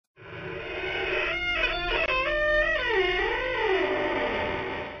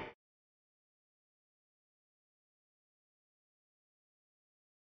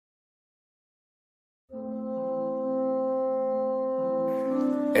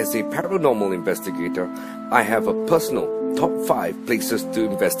As a paranormal investigator, I have a personal top 5 places to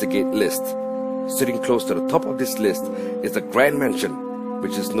investigate list. Sitting close to the top of this list is the Grand Mansion,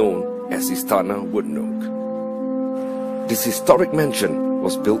 which is known as Istana Woodneuk. This historic mansion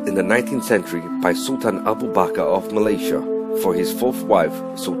was built in the 19th century by Sultan Abu Bakar of Malaysia for his 4th wife,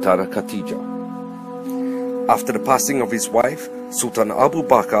 Sultana Khatijah. After the passing of his wife, Sultan Abu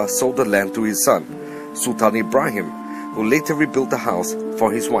Bakar sold the land to his son, Sultan Ibrahim, who later rebuilt the house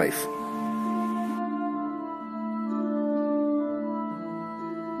for his wife.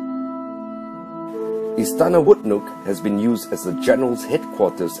 Istana Woodneuk has been used as the general's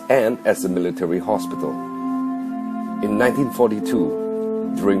headquarters and as a military hospital. In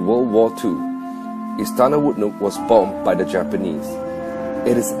 1942, during World War II, Istana Woodneuk was bombed by the Japanese.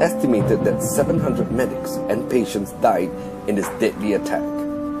 It is estimated that 700 medics and patients died in this deadly attack.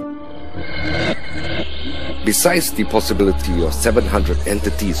 Besides the possibility of 700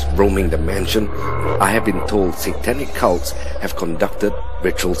 entities roaming the mansion, I have been told satanic cults have conducted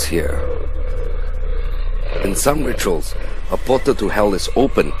rituals here. In some rituals, a portal to hell is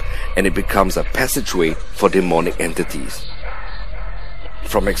opened and it becomes a passageway for demonic entities.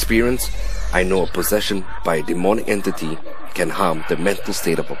 From experience, I know a possession by a demonic entity can harm the mental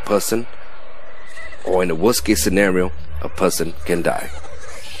state of a person, or in a worst case scenario, a person can die.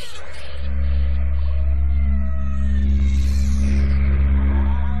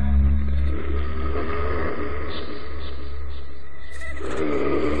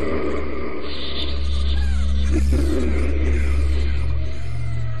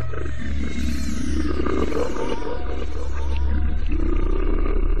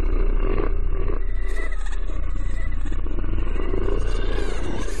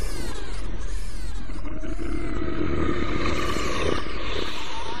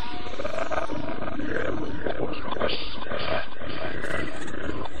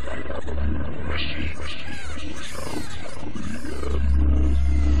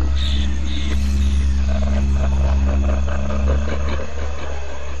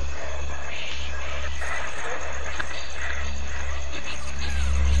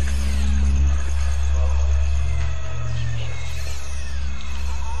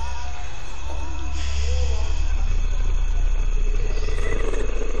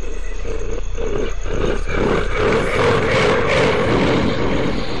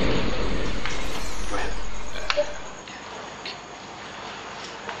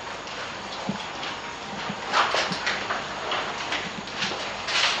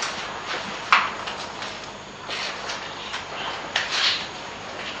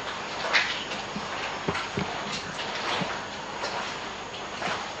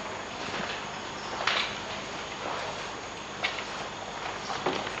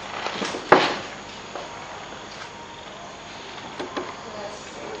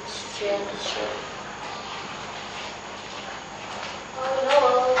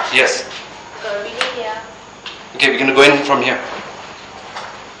 Yes. Reading here. Okay, we're gonna go in from here.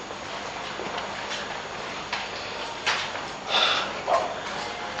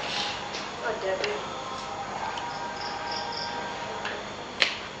 Oh, Debbie.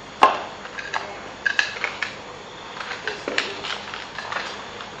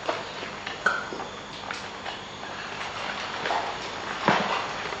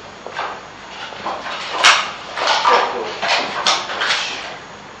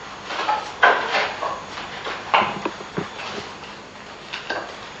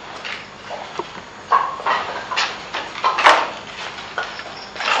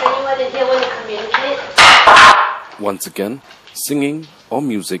 Once again, singing or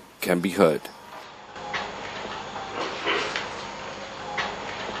music can be heard. Is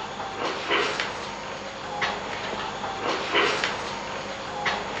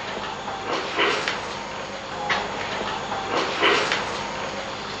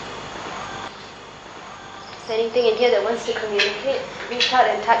there anything in here that wants to communicate? Reach out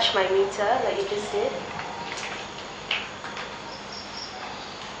and touch my meter like you just did.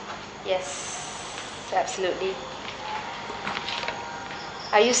 Yes, absolutely.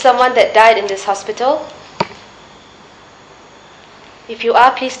 Are you someone that died in this hospital? If you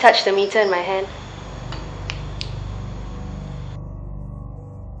are, please touch the meter in my hand.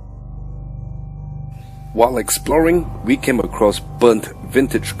 While exploring, we came across burnt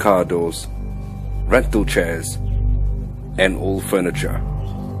vintage car doors, rental chairs, and old furniture.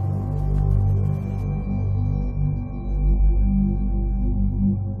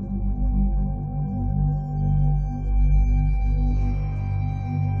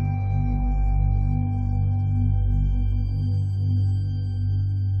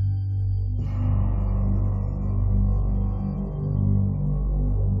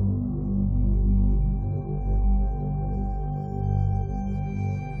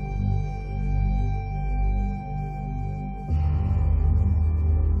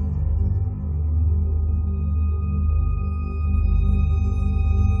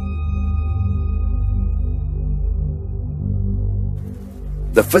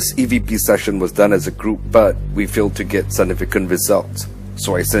 The first EVP session was done as a group, but we failed to get significant results.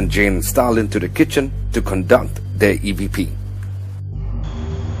 So I sent Jane and Stalin to the kitchen to conduct their EVP.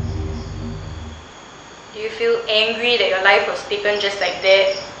 Do you feel angry that your life was taken just like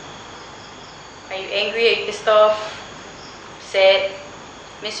that? Are you angry? Are you pissed off? Sad?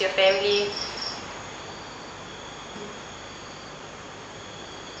 Miss your family?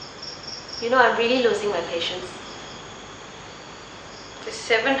 You know, I'm really losing my patience. There's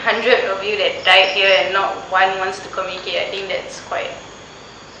 700 of you that died here and not one wants to communicate. I think that's quite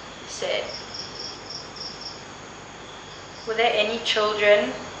sad. Were there any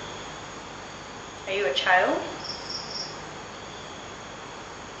children? Are you a child?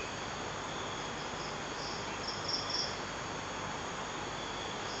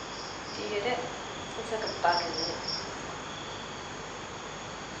 Do you hear that? It's like a bug, isn't it?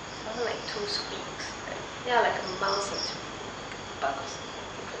 Sounded like two squeaks. Yeah, like a mouse or two. Bug or something.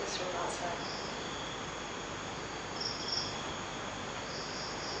 You put this room outside.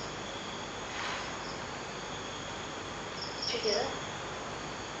 Did you hear that?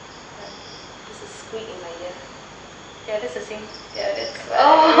 There's a squeak in my ear. Yeah, that's the same. Yeah, that's.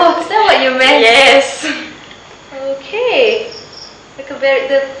 Oh, is that what you meant? Yes. Okay. Like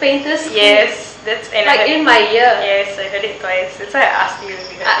the faintest squeak. Yes, that's Like in my ear. Yes, I heard it twice. That's why I asked you if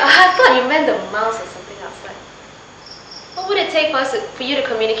you heard it. I thought you meant the mouse or something outside. What would it take for you to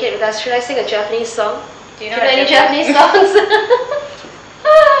communicate with us? Should I sing a Japanese song? Do you know any Japanese? Japanese songs?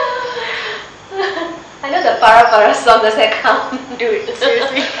 I know the para para song. Does that count? Dude,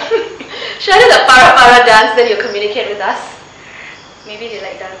 seriously. Should I do the para para dance? Then you communicate with us. Maybe they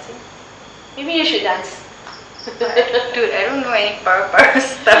like dancing. Maybe you should dance. Dude, I don't know any para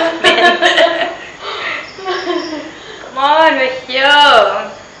stuff, man. Come on, we're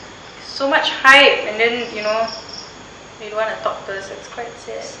here. So much hype, and then you don't want to talk to us. It's quite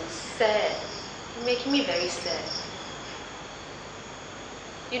sad. So sad. You're making me very sad.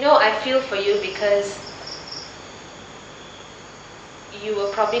 You know, I feel for you because you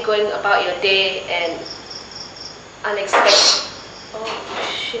were probably going about your day and unexpected. Oh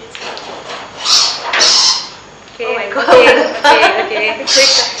shit. Okay, Oh my God. Okay.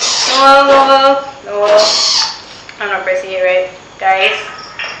 No. I'm not pressing it right, guys.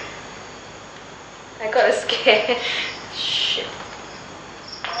 I got scared. Shit.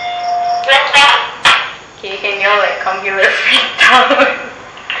 Okay, can y'all like come here with a freak down?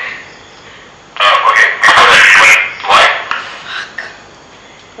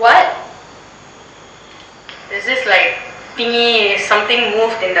 What? There's this like thingy, something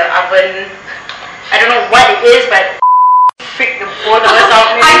moved in the oven. I don't know what it is, but freaked the both of us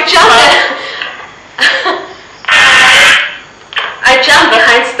out. I jumped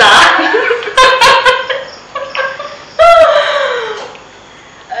behind Star.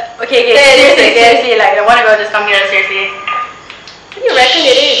 Okay, seriously, like I want to go just come here, seriously. What do you reckon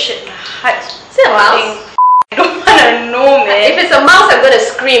it is? Is it a mouse? I don't want to know, man. If it's a mouse, I'm gonna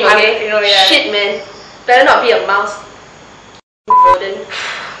scream, okay? Yeah. Shit, man. Better not be a mouse. Rodent.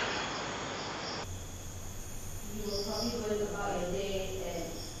 You were probably going about your day and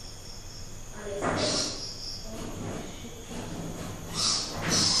unexpected.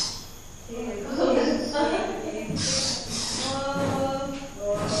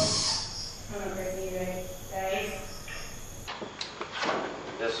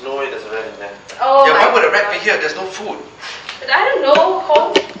 There's no way there's a rat in there. Oh yeah, my why would a rat God. be here? There's no food. But I don't know.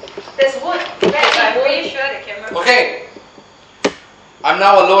 Home. There's wood. I'm pretty sure the camera. Okay, I'm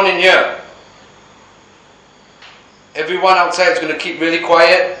now alone in here. Everyone outside is going to keep really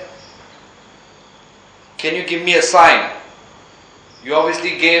quiet. Can you give me a sign? You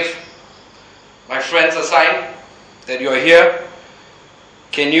obviously gave my friends a sign that you are here.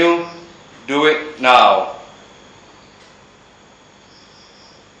 Can you do it now?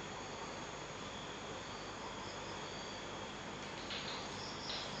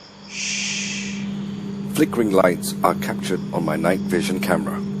 Flickering lights are captured on my night vision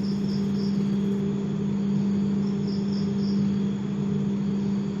camera.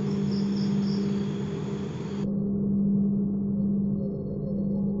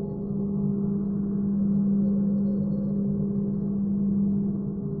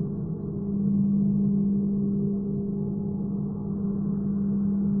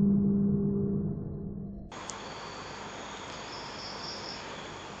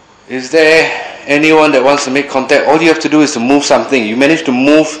 Is there anyone that wants to make contact? All you have to do is to move something. You managed to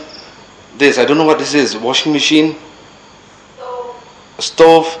move this. I don't know what this is. Washing machine? A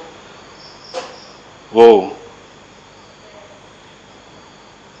stove? Whoa.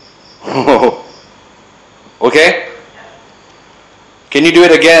 Okay? Can you do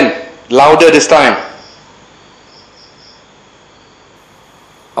it again? Louder this time.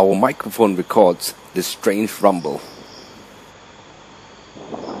 Our microphone records this strange rumble.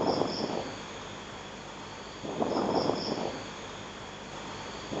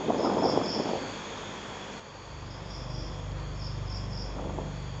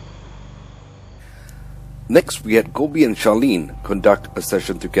 Next, we had Gobi and Charlene conduct a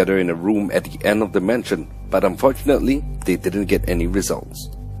session together in a room at the end of the mansion, but unfortunately, they didn't get any results.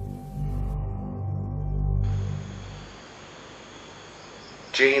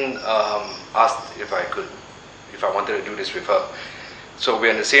 Jane asked if I wanted to do this with her. So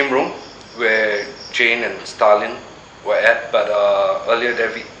we're in the same room where Jane and Stalin were at, but earlier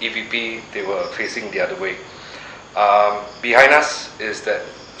the EVP, they were facing the other way. Behind us is that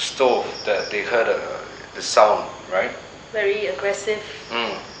stove that they heard the sound, right? Very aggressive.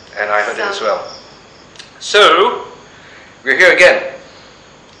 And I heard it as well. So, we're here again.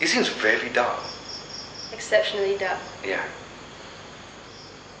 It seems very dark. Exceptionally dark. Yeah.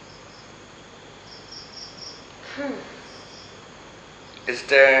 Is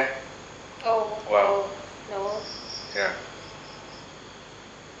there... Oh. Wow. Oh, no. Yeah.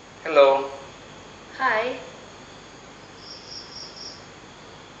 Hello. Hi.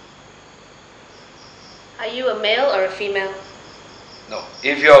 Are you a male or a female? No.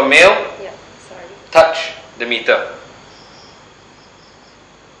 If you're a male, Yeah, sorry. touch the meter.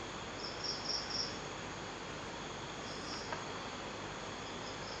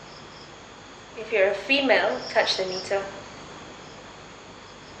 If you're a female, touch the meter.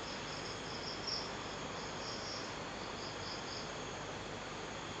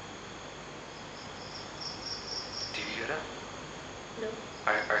 Did you hear that? No.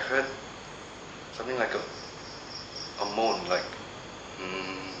 I heard something like a moan, like...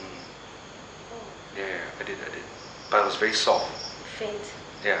 Yeah, I did. But it was very soft. Faint.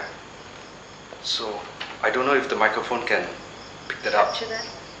 Yeah. So, I don't know if the microphone can pick that up. Capture that.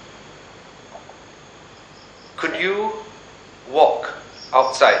 Could you walk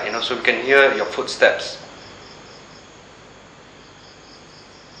outside, so we can hear your footsteps?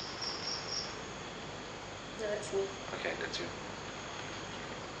 No, that's me. Okay, that's you.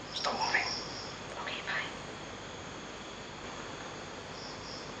 Stop moving. Okay, bye.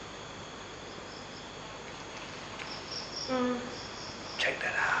 Check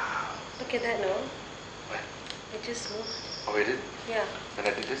that out. Look at that, no? What? It just moved. Oh, we did? Yeah. When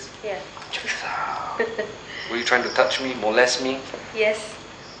I did this? Yeah. Check this out. Were you trying to touch me, molest me? Yes,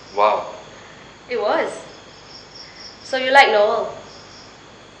 Wow. it was. So you like Noel?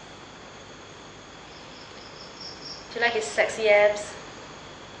 Do you like his sexy abs?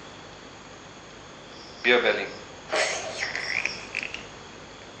 Beer belly.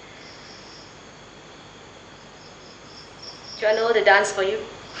 Do I know the dance for you?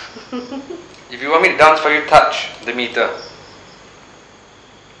 If you want me to dance for you, touch the meter.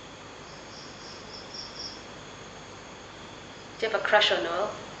 Do you have a crush on Noel?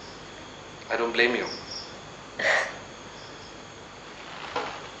 I don't blame you.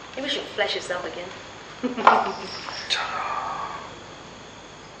 Maybe you should flash yourself again.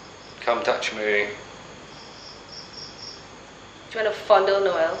 Come touch me. Do you want to fondle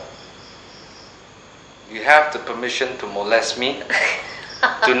Noel? You have the permission to molest me.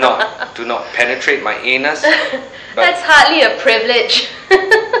 Do not penetrate my anus. But That's hardly a privilege.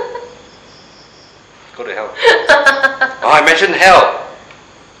 go to hell. Oh, I mentioned hell.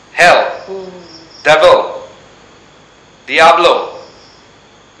 Hell. Devil. Diablo.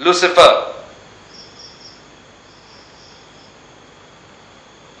 Lucifer.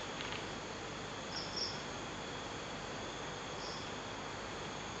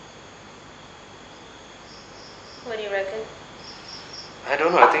 What do you reckon? I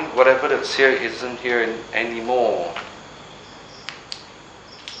don't know. I think whatever that's here isn't here anymore.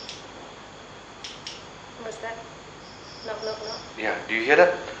 What's that? Knock, knock, knock. Yeah. Do you hear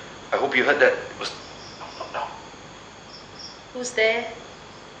that? I hope you heard that. It was no. Who's there?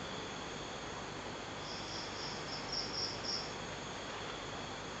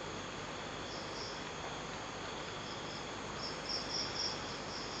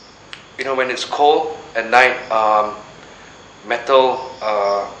 When it's cold at night, metal.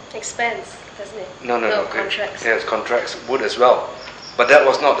 Expands, doesn't it? No. Contracts. Yes, contracts wood as well. But that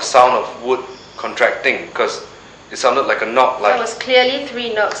was not the sound of wood contracting because it sounded like a knock. That was clearly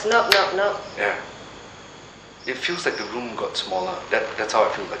 3 knocks. Knock, knock, knock. Yeah. It feels like the room got smaller. That's how I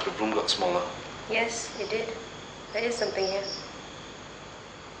feel, like the room got smaller. Yes, it did. There is something here.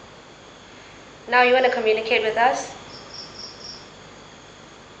 Now you want to communicate with us?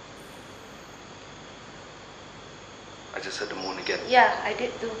 I just heard the moan again. Yeah, I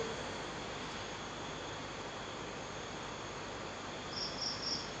did too.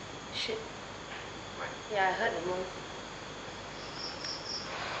 Shit. Right. Yeah, I heard the moon.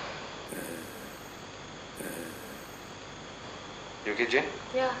 You okay, Jane?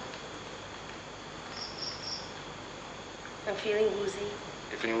 Yeah. I'm feeling woozy.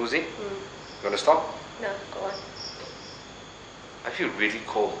 You feeling woozy? Mm. You want to stop? No, go on. I feel really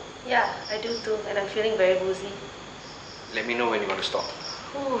cold. Yeah, I do too, and I'm feeling very woozy. Let me know when you want to stop.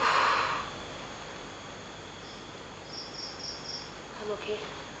 Ooh. I'm okay.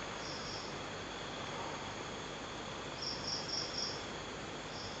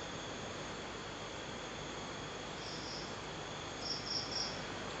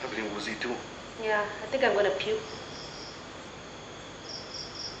 I'm feeling woozy too. Yeah, I think I'm gonna puke.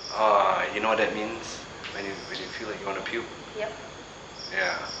 You know what that means? When you feel like you want to puke? Yep.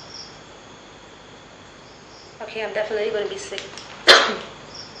 Yeah. Okay, I'm definitely gonna be sick.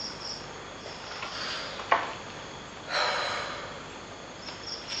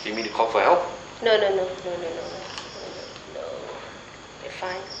 Do you mean to call for help? No. You're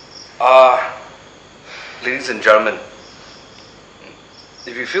fine. Ladies and gentlemen,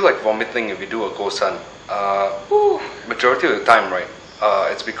 if you feel like vomiting if you do a ghost hunt, majority of the time, right,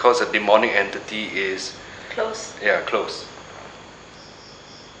 it's because a demonic entity is, Close. yeah, close.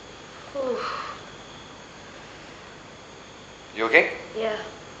 Ooh. You okay? Yeah.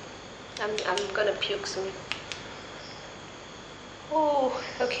 I'm gonna puke soon. Oh,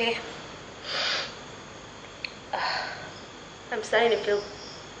 okay. I'm starting to feel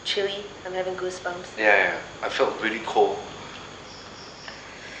chilly. I'm having goosebumps. Yeah. I felt really cold.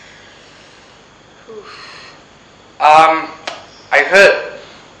 I heard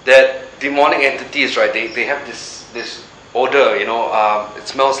that demonic entities, right? They have this odor, you know. It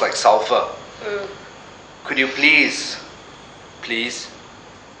smells like sulfur. Could you please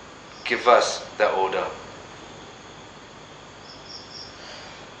give us that odor?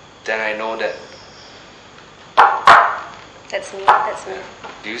 Then I know that. That's me.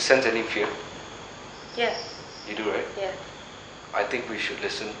 Do you sense any fear? Yeah. You do, right? Yeah. I think we should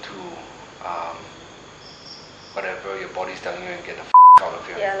listen to whatever your body's telling you and get the out of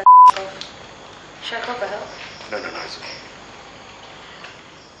here. Yeah, let's go. Should I call for help? No, it's okay.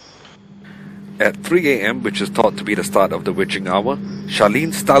 At 3 a.m., which is thought to be the start of the witching hour,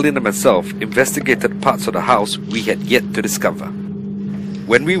 Charlene, Stalin and myself investigated parts of the house we had yet to discover.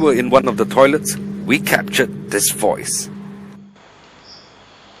 When we were in one of the toilets, we captured this voice.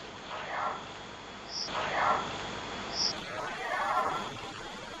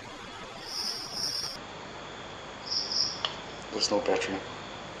 There's no battery.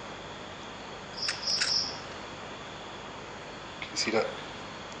 Can you see that?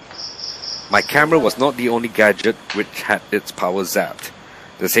 My camera was not the only gadget which had its power zapped.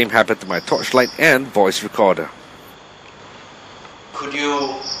 The same happened to my torchlight and voice recorder. Could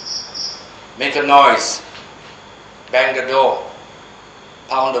you make a noise? Bang the door.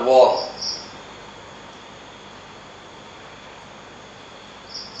 Pound the wall.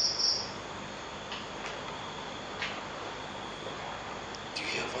 Do you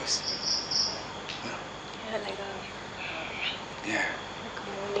hear a voice? Yeah, like a Yeah.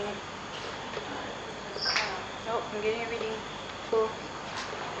 moaning. Nope, I'm getting everything full.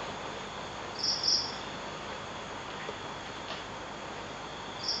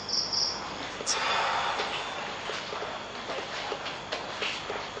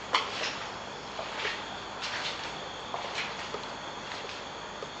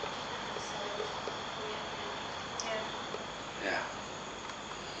 Yeah.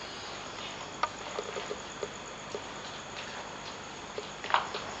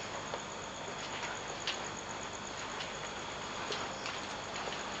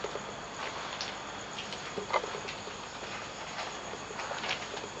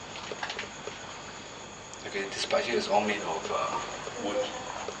 Okay, this budget is all made of wood.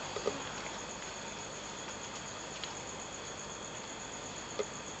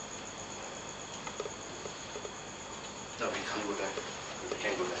 No, we can't go there. We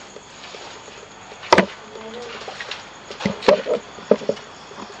can't go there.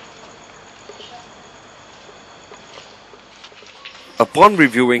 Upon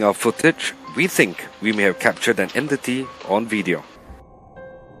reviewing our footage, we think we may have captured an entity on video.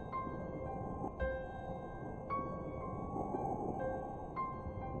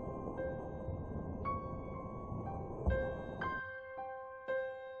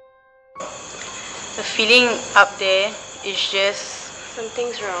 The feeling up there is just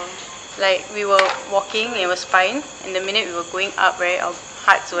Something's wrong. like we were walking, it was fine, and the minute we were going up, right, our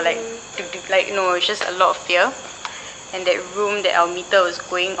hearts were like, like, no, it's just a lot of fear. and that room that our meter was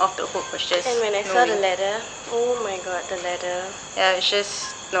going off the hook was just. And when I saw the ladder, oh my god, the ladder. Yeah, it's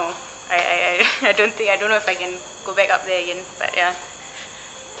just no. I don't know if I can go back up there again. But yeah.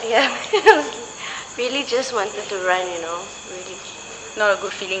 Yeah, really just wanted to run, you know. Really. Not a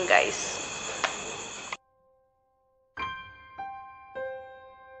good feeling, guys.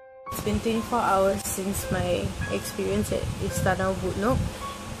 It's been 24 hours since my experience at Istana Woodneuk,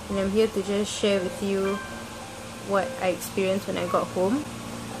 and I'm here to just share with you what I experienced when I got home.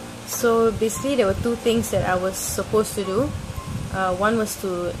 So basically there were two things that I was supposed to do. One was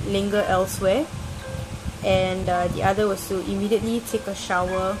to linger elsewhere, and the other was to immediately take a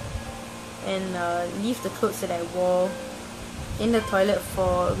shower and leave the clothes that I wore in the toilet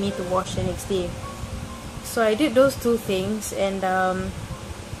for me to wash the next day. So I did those two things, and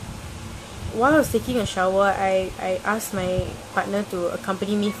while I was taking a shower, I asked my partner to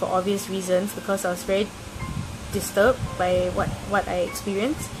accompany me for obvious reasons, because I was very disturbed by what I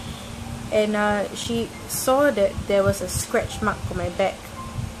experienced. And she saw that there was a scratch mark on my back,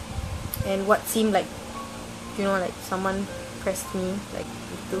 and what seemed like, you know, like someone pressed me like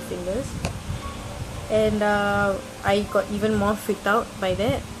with two fingers. And I got even more freaked out by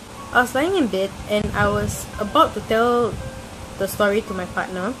that. I was lying in bed and I was about to tell the story to my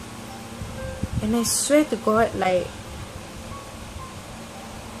partner, and I swear to God, like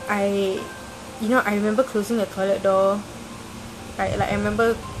I remember closing the toilet door. I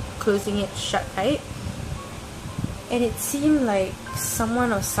remember closing it shut tight, and it seemed like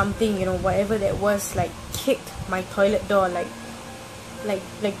someone or something, you know, whatever that was, like kicked my toilet door like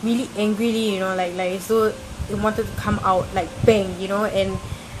really angrily, you know, like as though it wanted to come out, like bang, you know. And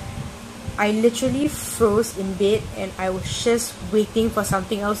I literally froze in bed, and I was just waiting for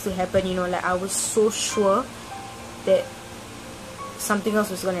something else to happen, you know, like I was so sure that something else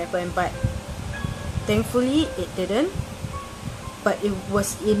was gonna happen, but thankfully it didn't. But it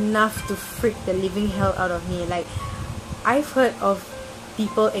was enough to freak the living hell out of me. Like, I've heard of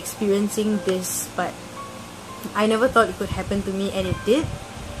people experiencing this, but I never thought it could happen to me, and it did.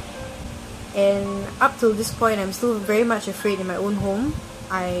 And up till this point, I'm still very much afraid in my own home.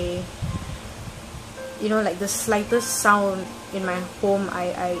 You know, like the slightest sound in my home,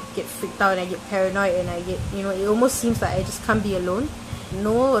 I get freaked out and I get paranoid, and I get, you know, it almost seems like I just can't be alone.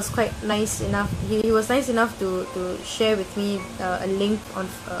 Noah was quite nice enough. He was nice enough to share with me a link on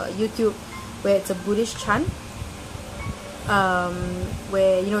YouTube where it's a Buddhist chant,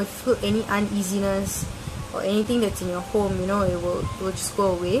 where, you know, if you feel any uneasiness or anything that's in your home, you know, it will just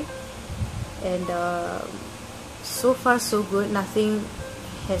go away. And so far so good. Nothing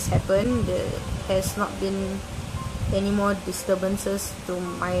has happened. There has not been any more disturbances to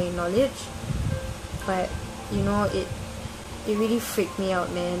my knowledge, but you know, it really freaked me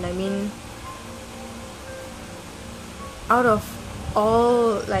out, man. I mean, out of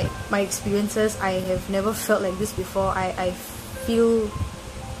all like my experiences, I have never felt like this before. I feel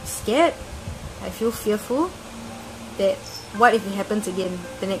scared. I feel fearful that what if it happens again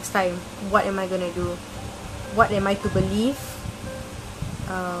the next time? What am I gonna do? What am I to believe?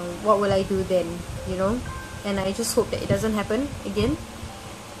 What will I do then, you know? And I just hope that it doesn't happen again.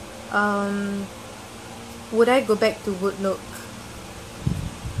 Would I go back to Woodneuk?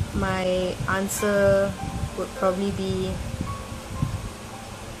 My answer would probably be,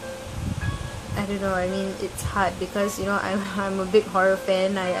 I don't know. I mean, it's hard because, you know, I'm a big horror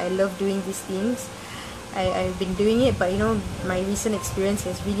fan. I love doing these things. I've been doing it, but you know, my recent experience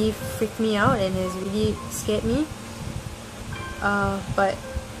has really freaked me out and has really scared me. But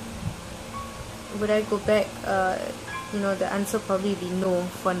would I go back? You know, the answer probably be no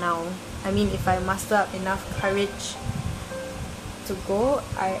for now. I mean, if I muster up enough courage to go,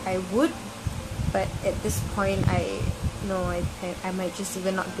 I would. But at this point, I might just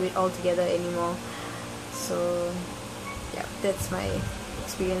even not do it altogether anymore. So yeah, that's my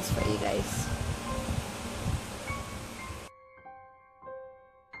experience for you guys.